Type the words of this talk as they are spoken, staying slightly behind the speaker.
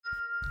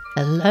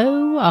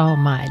Hello, all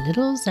my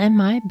littles and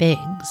my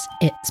bigs.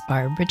 It's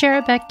Barbara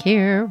Jarabek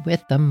here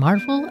with The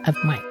Marvel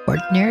of My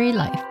Ordinary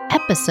Life,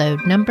 episode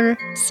number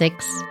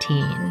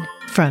 16.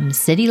 From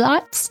city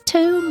lots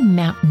to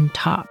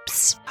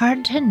mountaintops.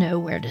 Hard to know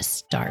where to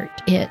start.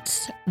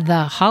 It's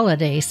the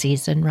holiday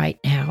season right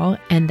now,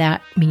 and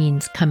that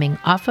means coming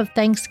off of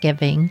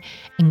Thanksgiving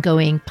and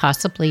going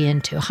possibly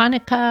into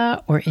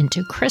Hanukkah or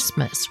into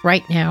Christmas.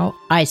 Right now,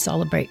 I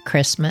celebrate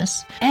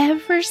Christmas.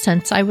 Ever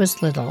since I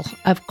was little,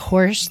 of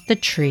course,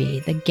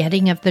 the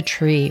getting of the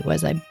tree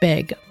was a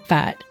big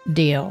fat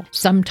deal.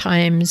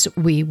 Sometimes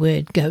we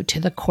would go to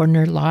the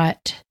corner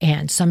lot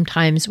and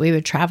sometimes we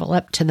would travel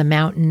up to the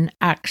mountain.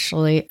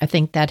 Actually, I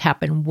think that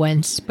happened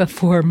once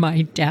before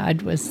my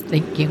dad was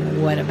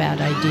thinking, what a bad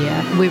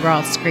idea. We were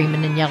all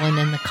screaming and yelling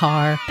in the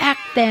car. Back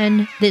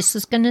then, this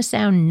is going to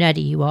sound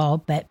nutty, you all,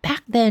 but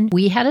back then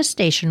we had a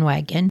station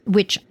wagon,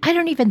 which I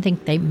don't even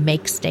think they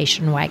make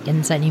station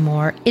wagons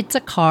anymore. It's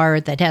a car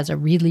that has a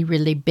really,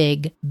 really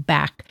big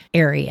back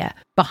area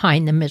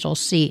behind the middle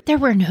seat. There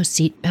were no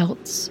seat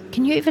belts.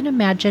 Can you even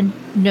imagine?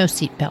 No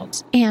seat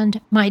belts. And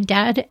my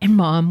dad and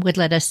mom would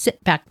let us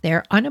sit back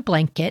there on a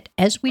blanket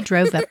as we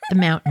drove up the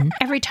mountain.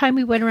 Every time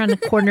we went around the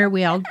corner,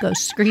 we all go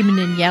screaming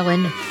and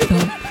yelling,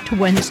 thump to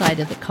one side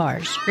of the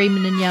car,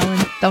 screaming and yelling,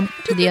 thump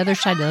to the other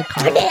side of the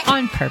car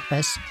on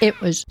purpose. It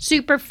was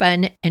super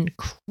fun and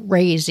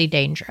crazy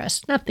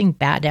dangerous. Nothing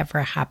bad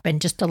ever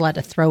happened, just a lot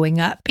of throwing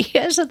up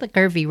because of the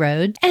curvy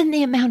roads and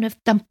the amount of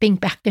thumping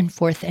back and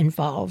forth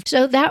involved.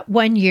 So that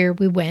one year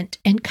we went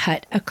and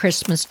cut a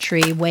Christmas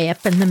tree way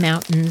up in the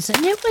mountains,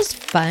 and it was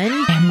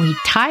fun. And we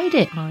tied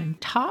it on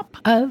top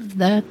of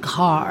the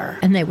car,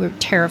 and they were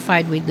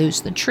terrified we'd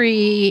lose the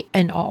tree.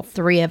 And all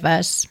three of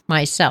us,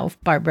 myself,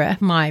 Barbara,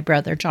 my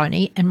brother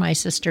Johnny, and my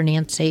sister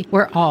Nancy,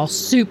 were all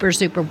super,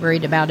 super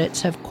worried about it.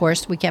 So of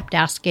course we kept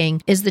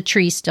asking, is the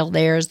tree still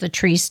there? Is the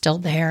tree still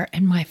there?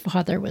 And my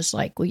father was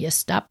like, will you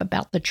stop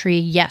about the tree?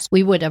 Yes,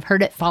 we would have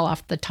heard it fall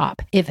off the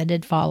top if it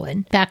had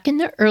fallen. Back in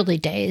the early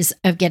days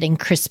of getting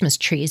Christmas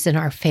trees in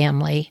our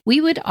family,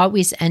 we would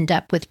always end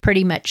up with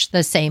pretty much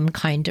the same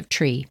kind of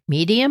tree.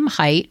 Medium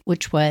height,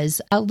 which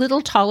was a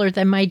little taller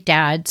than my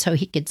dad, so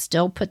he could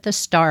still put the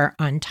star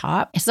on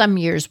top. Some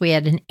years we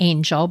had an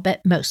angel,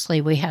 but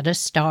mostly we had a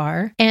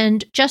star.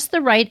 And just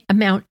the right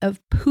amount of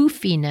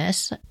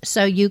poofiness,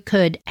 so you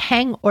could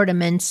hang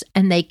ornaments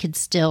and they could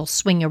still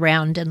swing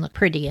around and look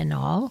pretty and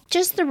all.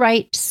 Just the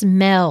right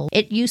smell.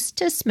 It used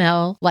to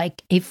smell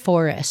like a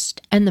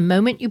forest. And the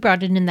moment you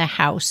brought it in the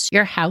house,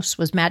 your house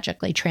was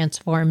magically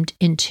transformed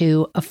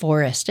into a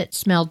forest. It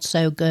smelled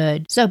so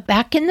good. So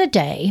back in the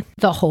day,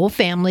 the whole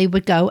family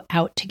would go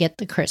out to get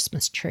the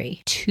Christmas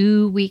tree.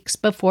 2 weeks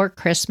before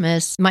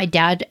Christmas, my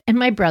dad and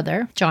my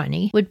brother,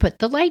 Johnny, would put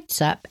the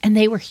lights up, and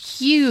they were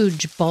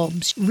huge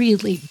bulbs,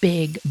 really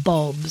big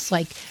bulbs,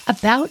 like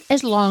about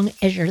as long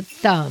as your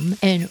thumb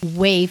and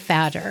way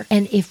fatter.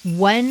 And if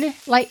one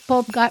light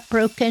bulb got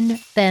broken,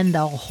 then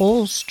the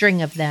whole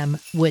string of them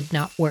would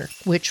not work,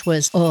 which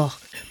was,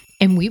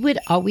 And we would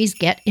always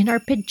get in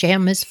our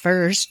pajamas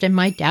first, and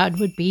my dad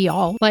would be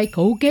all like,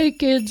 okay,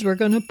 kids, we're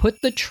going to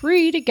put the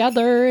tree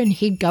together. And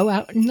he'd go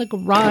out in the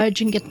garage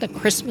and get the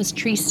Christmas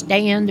tree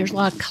stand. There's a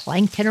lot of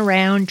clanking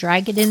around,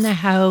 drag it in the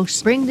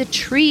house, bring the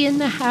tree in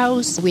the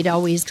house.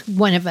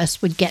 One of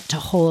us would get to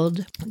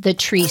hold the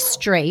tree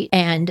straight,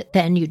 and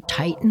then you'd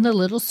tighten the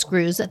little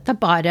screws at the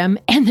bottom,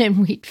 and then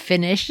we'd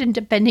finish. And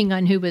depending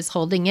on who was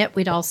holding it,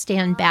 we'd all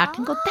stand back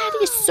and go, that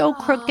is so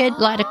crooked.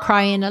 A lot of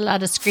crying, a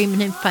lot of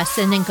screaming and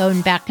fussing, and going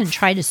back and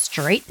try to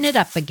straighten it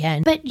up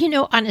again. But,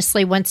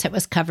 honestly, once it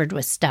was covered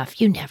with stuff,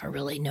 you never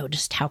really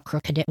noticed how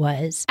crooked it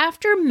was.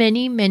 After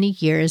many, many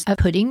years of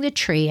putting the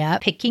tree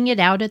up, picking it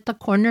out at the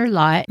corner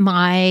lot,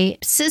 my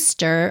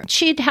sister,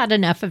 she'd had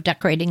enough of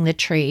decorating the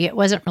tree. It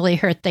wasn't really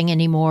her thing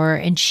anymore.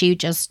 And she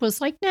just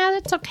was like, nah,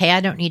 that's okay. I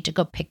don't need to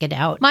go pick it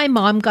out. My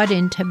mom got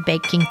into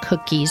baking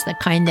cookies, the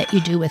kind that you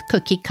do with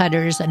cookie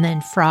cutters and then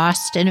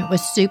frost. And it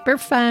was super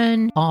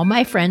fun. All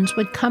my friends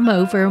would come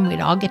over and we'd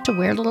all get to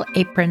wear little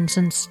aprons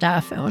and stuff.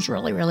 It was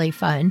really, really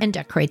fun, and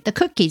decorate the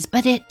cookies.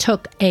 But it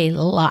took a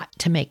lot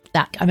to make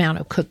that amount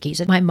of cookies.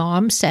 And my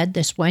mom said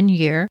this one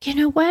year, you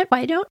know what?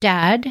 Why don't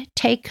Dad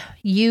take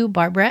you,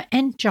 Barbara,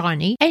 and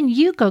Johnny, and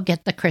you go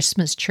get the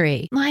Christmas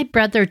tree? My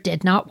brother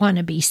did not want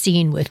to be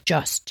seen with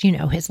just,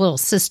 his little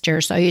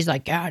sister. So he's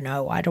like, yeah,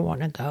 no, I don't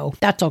want to go.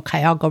 That's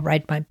okay. I'll go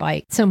ride my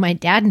bike. So my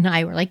dad and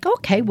I were like,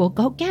 okay, we'll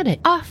go get it.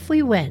 Off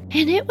we went.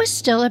 And it was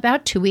still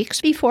about 2 weeks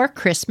before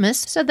Christmas.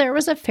 So there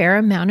was a fair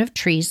amount of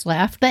trees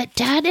left. But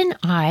Dad and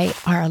I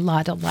are a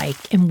lot alike,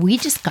 and we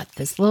just got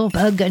this little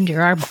bug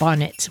under our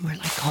bonnets, and we're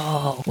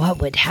like, what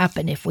would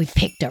happen if we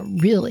picked a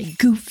really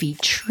goofy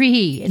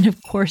tree? And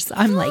of course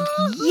I'm like,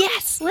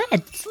 yes,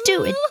 let's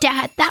do it,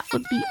 Dad. That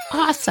would be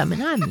awesome.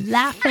 And I'm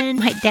laughing.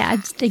 My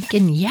dad's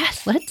thinking,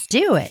 yes, let's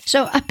do it.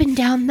 So up and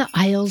down the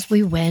aisles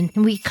we went,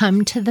 and we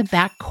come to the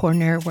back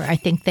corner where I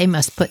think they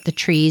must put the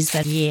trees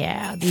that,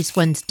 these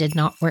ones did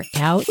not work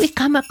out. We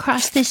come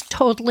across this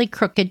totally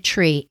crooked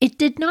tree. It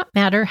did not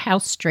matter how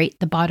straight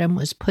the bottom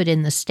was put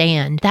in the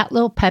stand. That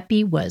little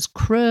puppy was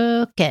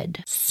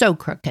crooked, so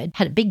crooked.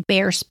 Had a big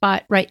bare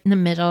spot right in the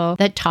middle.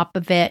 The top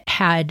of it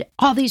had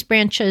all these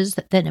branches,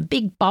 then a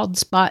big bald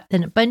spot,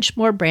 then a bunch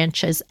more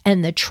branches,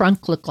 and the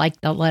trunk looked like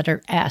the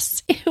letter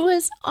S. It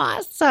was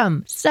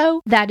awesome.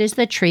 So that is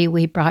the tree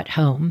we brought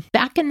home.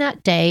 Back in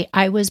that day,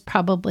 I was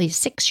probably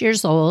 6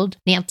 years old.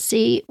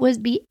 Nancy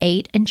would be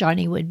 8 and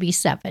Johnny would be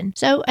 7.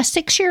 So a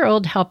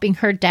 6-year-old helping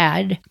her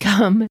dad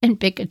come and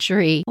pick a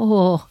tree.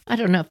 Oh, I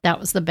don't know if that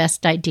was the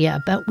best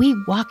idea, but we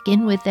walk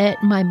in with it.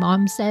 And my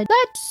mom said,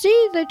 let's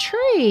see the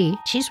tree.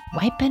 She's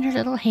wiping her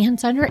little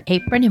hands on her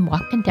apron and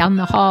walking down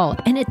the hall.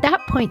 And at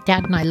that point,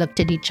 Dad and I looked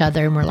at each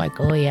other and we're like,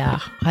 oh yeah,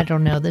 I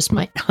don't know. This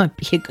might not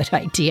be a good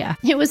idea.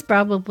 It was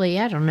probably,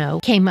 I don't know,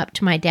 came up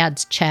to my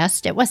dad's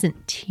chest. It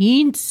wasn't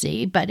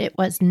teensy, but it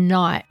was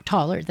not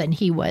taller than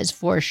he was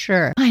for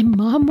sure. My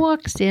mom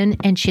walks in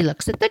and she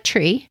looks at the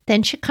tree.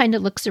 Then she kind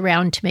of looks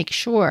around to make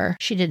sure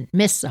she didn't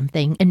miss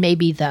something and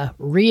maybe the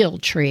real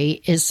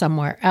tree is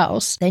somewhere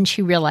else. Then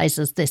she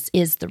realizes this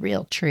is the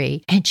real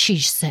tree. And she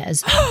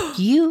says,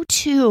 you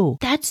too.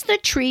 That's the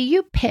tree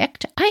you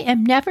picked. I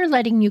am never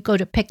letting you go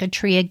to pick a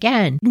tree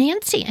again.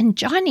 Nancy and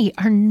Johnny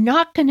are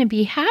not going to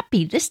be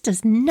happy. This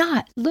does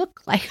not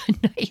look like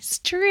a nice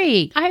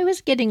tree. I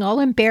was getting all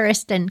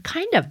embarrassed and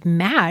kind of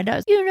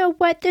mad. You know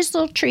what? This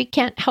little tree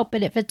can't help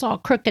it if it's all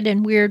crooked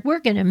and weird. We're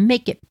going to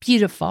make it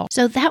beautiful.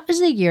 So that was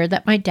the year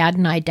that my dad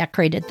and I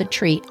decorated the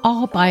tree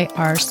all by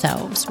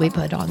ourselves. We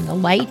put on the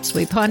lights.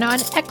 We put on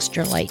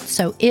extra lights.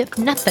 So if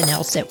nothing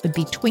else, it would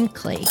be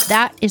twinkly.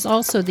 That is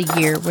also the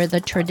year where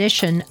the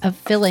tradition of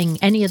filling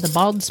any of the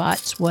bald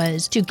spots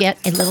was to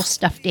get a little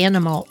stuffed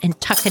animal and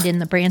tuck it in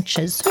the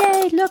branches.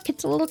 Yay, look,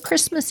 it's a little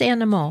Christmas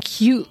animal.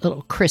 Cute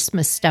little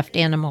Christmas stuffed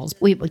animals.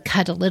 We would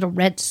cut a little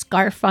red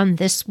scarf on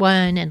this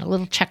one and a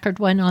little checkered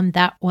one on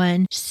that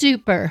one.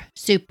 Super,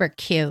 super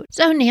cute.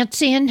 So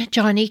Nancy and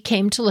Johnny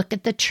came to look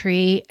at the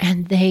tree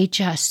and they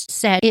just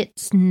said,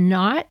 it's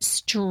not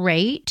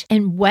straight.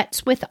 And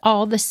what's with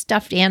all the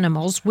stuffed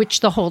animals, which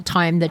the whole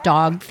time the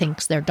dog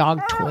thinks they're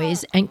dog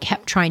toys and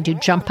kept trying to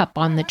jump up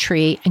on the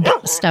tree and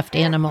get the stuffed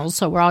animals.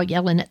 So we're all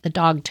yelling at the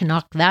dog to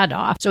knock that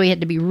off. So we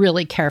had to be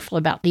really careful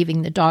about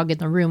leaving the dog in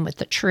the room with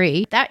the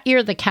tree. That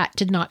year, the cat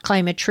did not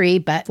climb a tree,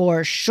 but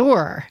for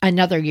sure,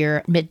 another year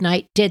at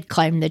midnight did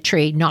climb the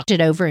tree, knocked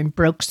it over and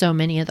broke so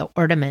many of the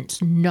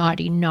ornaments.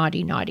 Naughty,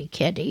 naughty, naughty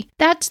kitty.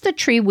 That's the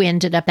tree we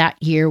ended up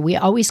that year. We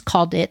always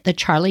called it the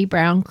Charlie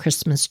Brown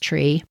Christmas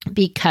tree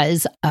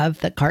because of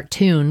the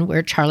cartoon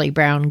where Charlie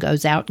Brown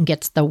goes out and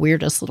gets the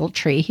weirdest little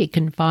tree he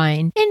can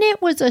find. And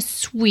it was a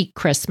sweet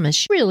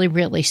Christmas. Really,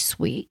 really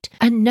sweet.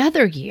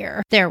 Another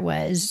year, there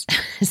was,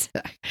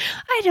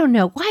 I don't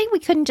know why we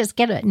couldn't just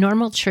get a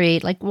normal tree.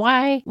 Like,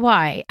 why?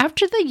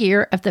 After the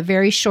year of the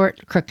very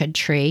short, crooked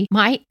tree,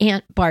 my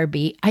Aunt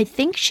Barbie, I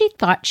think she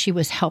thought she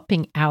was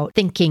helping out,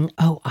 thinking,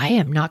 oh, I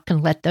am not going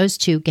to let those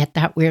two get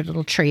that weird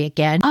little tree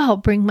again. I'll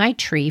bring my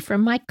tree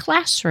from my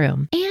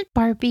classroom. Aunt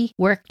Barbie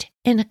worked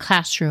in a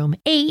classroom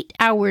 8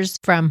 hours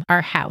from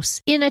our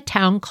house in a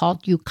town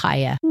called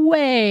Ukiah,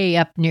 way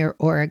up near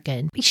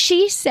Oregon.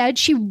 She said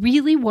she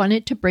really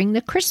wanted to bring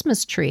the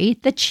Christmas tree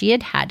that she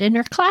had in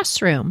her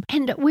classroom.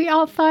 And we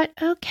all thought,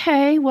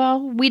 okay,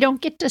 well, we don't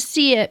get to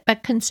see it,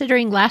 but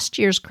considering last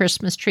year's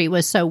Christmas tree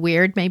was so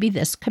weird, maybe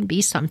this can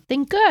be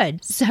something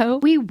good. So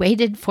we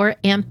waited for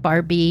Aunt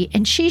Barbie,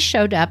 and she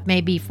showed up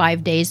maybe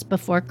 5 days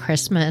before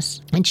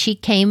Christmas, and she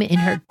came in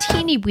her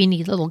teeny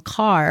weeny little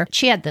car.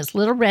 She had this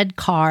little red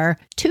car,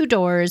 2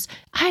 doors.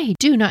 I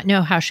do not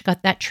know how she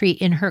got that tree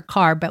in her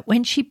car, but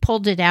when she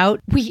pulled it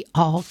out, we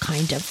all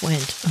kind of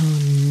went, oh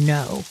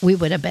no, we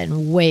would have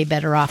been way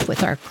better off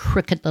with our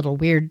crooked little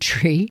weird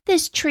tree.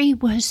 This tree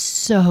was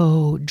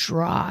so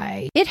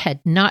dry. It had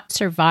not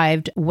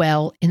survived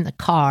well in the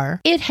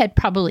car. It had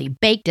probably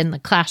baked in the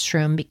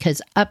classroom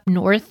because up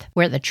north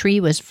where the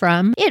tree was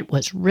from, it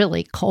was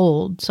really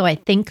cold. So I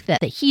think that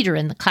the heater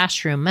in the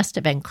classroom must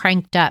have been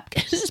cranked up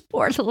because this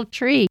poor little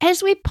tree.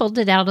 As we pulled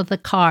it out of the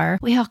car,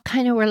 we all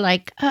kind of were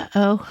like,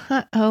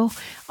 uh-oh.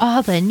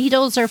 All the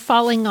needles are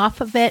falling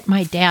off of it.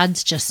 My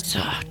dad's just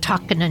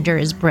talking under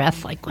his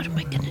breath, like, what am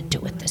I going to do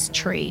with this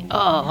tree?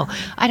 Oh,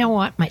 I don't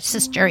want my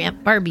sister,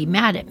 Aunt Barbie,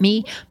 mad at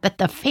me, but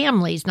the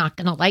family's not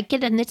going to like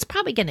it, and it's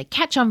probably going to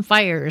catch on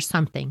fire or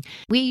something.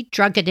 We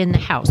drug it in the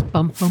house,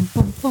 bump, bump,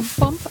 bump, bump,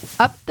 bump,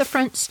 up the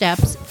front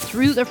steps,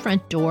 through the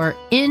front door,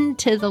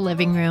 into the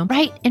living room,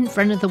 right in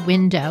front of the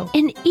window.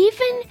 And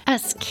even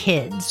us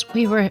kids,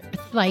 we were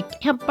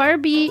like, Aunt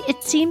Barbie,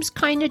 it seems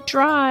kind kind of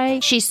dry.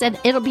 She said,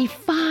 it'll be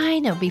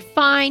fine. It'll be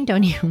fine.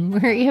 Don't even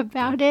worry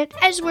about it.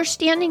 As we're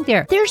standing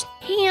there, there's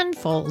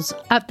handfuls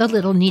of the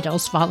little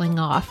needles falling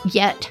off.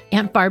 Yet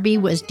Aunt Barbie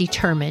was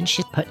determined.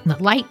 She's putting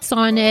the lights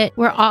on it.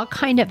 We're all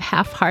kind of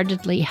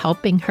half-heartedly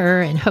helping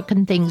her and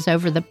hooking things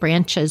over the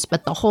branches.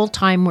 But the whole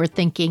time we're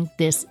thinking,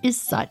 this is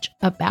such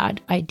a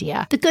bad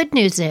idea. The good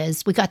news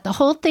is we got the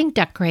whole thing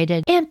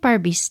decorated. Aunt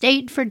Barbie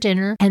stayed for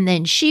dinner, and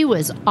then she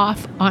was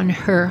off on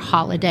her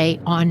holiday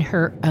on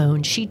her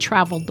own. She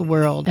traveled the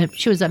world, and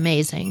she was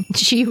amazing.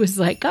 She was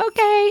like,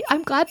 okay,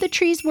 I'm glad the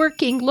tree's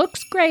working.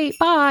 Looks great.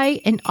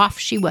 Bye. And off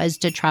she was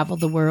to travel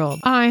the world.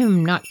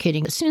 I'm not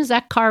kidding. As soon as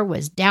that car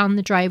was down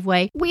the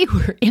driveway, we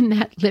were in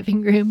that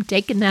living room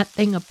taking that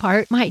thing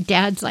apart. My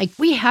dad's like,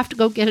 we have to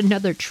go get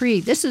another tree.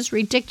 This is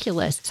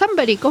ridiculous.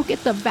 Somebody go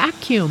get the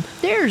vacuum.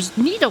 There's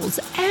needles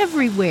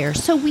everywhere.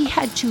 So we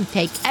had to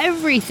take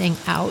everything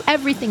out,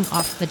 everything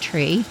off the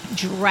tree,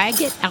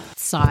 drag it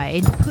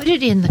outside, put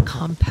it in the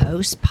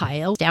compost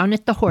pile down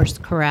at the horse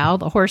corral.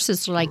 The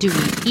horses are like, do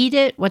we eat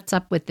it? What's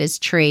up with this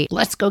tree?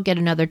 Let's go get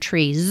another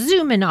tree.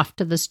 Zooming off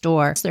to the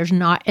store. There's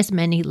not as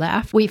many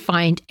left. We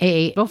find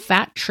a little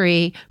fat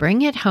tree,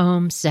 bring it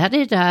home, set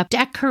it up,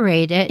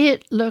 decorate it.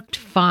 It looked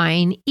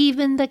fine.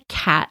 Even the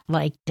cat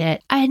liked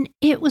it. And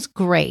it was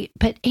great.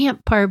 But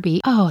Aunt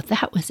Barbie, oh,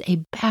 that was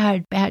a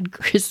bad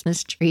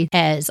Christmas tree.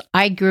 As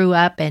I grew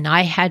up and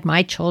I had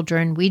my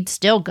children, we'd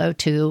still go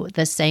to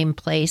the same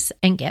place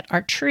and get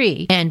our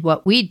tree. And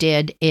what we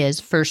did is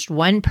first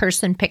one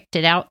person picked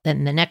it out,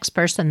 then the next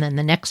person, then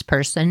the next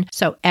person.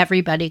 So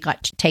everybody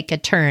got to take a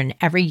turn.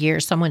 Every year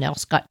someone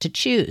else got to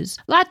choose.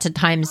 Lots of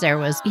times there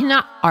was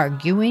not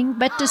arguing,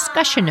 but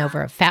discussion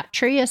over a fat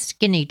tree, a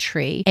skinny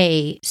tree,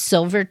 a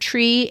silver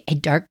tree, a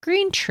dark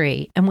green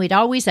tree. And we'd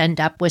always end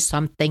up with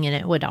something and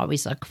it would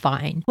always look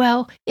fine.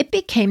 Well, it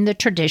became the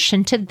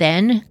tradition to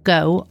then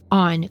go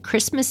on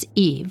Christmas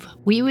Eve.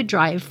 We would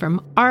drive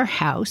from our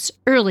house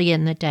early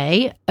in the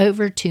day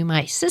over to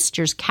my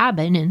sister's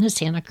cabin in the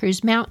Santa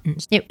Cruz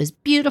Mountains. It was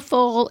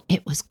beautiful.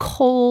 It was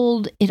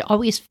cold. It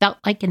always felt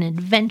like an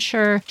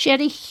adventure. She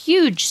had a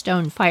huge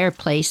stone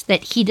fireplace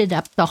that heated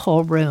up the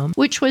whole room,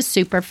 which was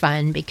super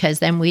fun because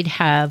then we'd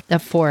have the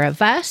four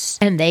of us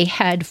and they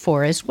had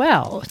four as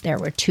well. There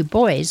were two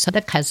boys, so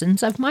the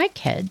cousins of my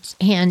kids.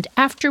 And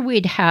after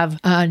we'd have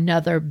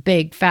another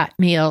big fat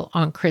meal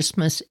on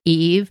Christmas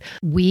Eve,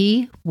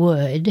 we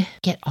would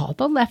get all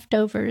the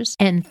leftovers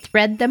and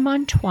thread them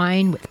on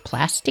twine with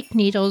plastic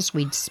needles.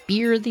 We'd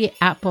spear the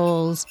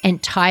apples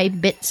and tie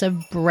bits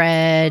of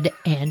bread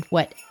and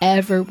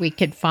whatever we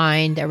could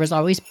find. There was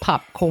always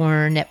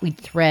popcorn that we'd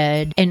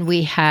thread, and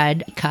we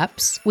had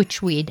cups,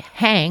 which we'd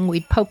hang.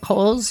 We'd poke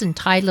holes and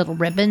tie little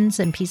ribbons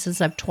and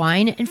pieces of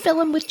twine and fill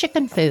them with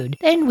chicken food.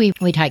 Then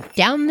we'd hike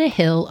down the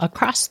hill,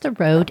 across the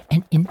road,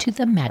 and into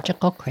the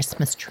magical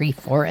Christmas tree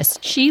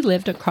forest. She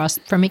lived across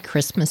from a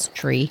Christmas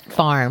tree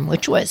farm,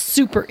 which was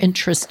super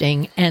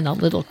interesting and a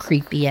little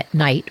creepy at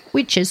night,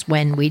 which is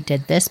when we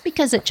did this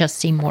because it just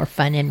seemed more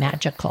fun and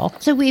magical.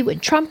 So we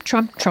would trump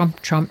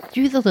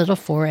through the little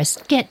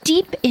forest, get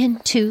deep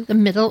into the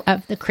middle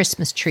of the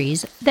Christmas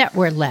trees that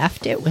were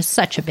left. It was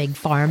such a big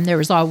farm. There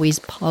was always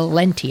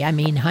plenty,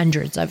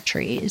 hundreds of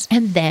trees.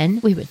 And then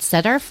we would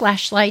set our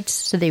flashlights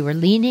so they were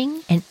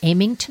leaning and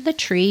aiming to the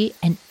tree,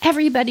 and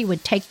everybody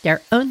would take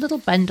their own little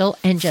bundle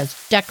and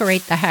just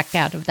decorate the heck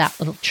out of that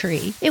little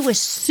tree. It was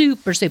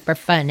super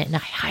fun, and I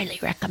highly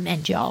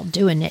recommend you all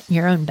doing it in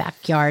your own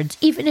backyards,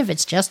 even if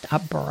it's just a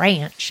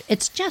branch.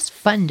 It's just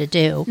fun to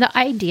do. The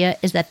idea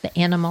is that the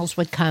animals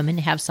would come and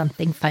have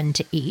something fun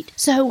to eat.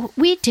 So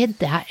we did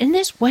that. And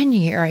this one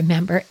year, I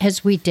remember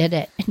as we did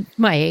it,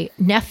 my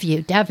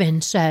nephew,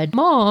 Devin, said,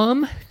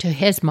 Mom, to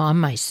his mom,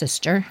 my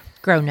sister,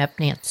 grown-up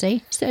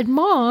Nancy, said,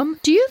 Mom,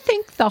 do you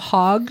think the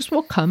hogs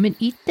will come and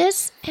eat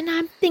this? And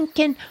I'm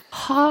thinking,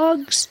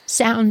 hogs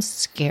sounds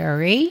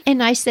scary.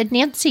 And I said,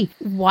 Nancy,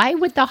 why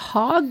would the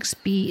hogs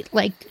be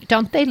like,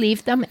 don't they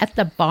leave them at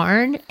the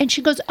barn? And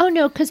she goes, oh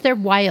no, because they're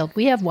wild.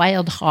 We have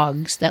wild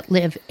hogs that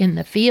live in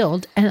the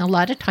field. And a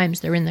lot of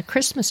times they're in the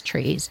Christmas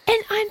trees.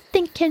 And I'm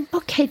thinking,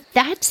 okay,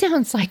 that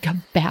sounds like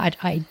a bad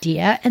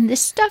idea. And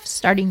this stuff's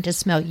starting to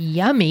smell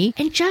yummy.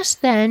 And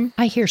just then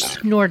I hear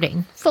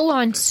snorting, full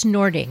on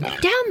snorting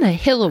down the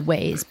hill a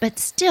ways, but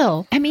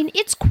still,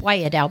 it's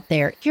quiet out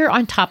there. You're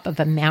on top of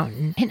a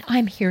mountain and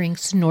I'm hearing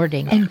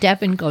snorting. And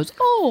Devin goes,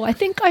 oh, I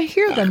think I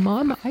hear them,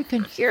 Mom. I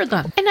can hear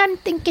them. And I'm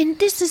thinking,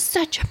 this is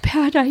such a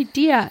bad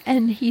idea.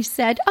 And he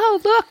said, oh,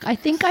 look, I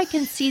think I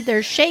can see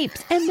their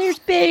shapes. And there's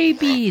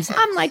babies.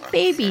 I'm like,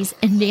 babies.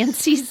 And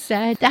Nancy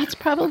said, that's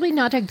probably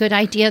not a good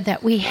idea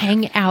that we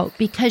hang out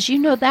because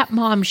that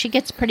mom, she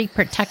gets pretty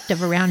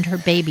protective around her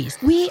babies.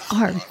 We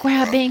are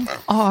grabbing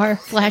our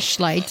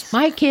flashlights.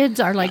 My kids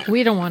are like,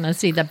 we don't want to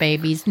see the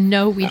babies.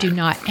 No, we do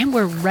not. And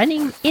we're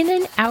running in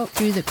and out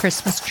through the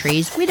Christmas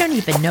trees. We don't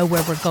even know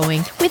where we're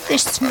going with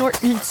this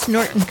snorting and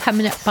snorting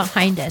coming up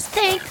behind us.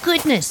 Thank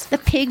goodness the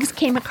pigs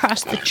came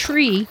across the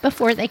tree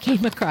before they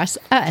came across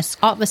us.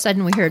 All of a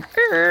sudden we heard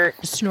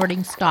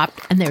snorting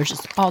stopped, and there's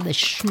just all this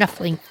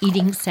snuffling,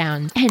 eating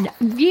sounds. And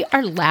we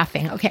are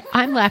laughing. Okay,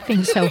 I'm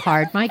laughing so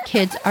hard. My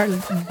kids are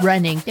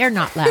running. They're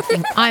not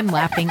laughing. I'm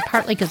laughing,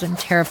 partly because I'm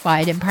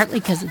terrified and partly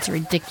because it's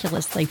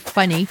ridiculously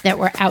funny that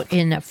we're out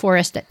in a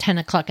forest at 10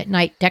 o'clock at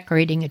night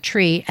decorating a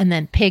tree, and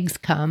then pigs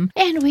come.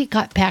 And we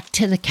got back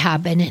to the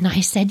cabin, and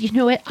I said, you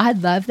know what? I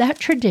love that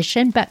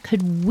tradition, but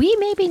could we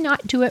maybe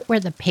not do it where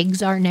the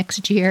pigs are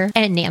next year?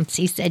 And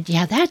Nancy said,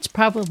 yeah, that's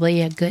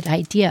probably a good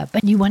idea.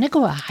 But you want to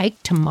go a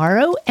hike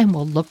tomorrow and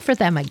we'll look for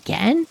them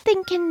again?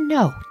 Thinking,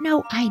 no,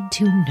 I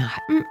do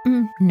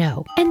not.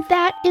 No. And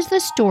that is the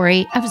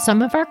story of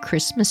some of our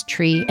Christmas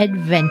tree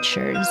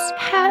adventures.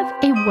 Have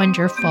a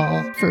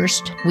wonderful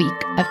first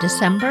week of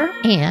December,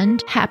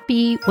 and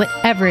happy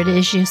whatever it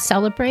is you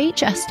celebrate.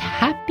 Just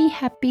happy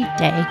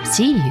day.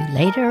 See you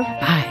later.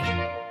 Bye.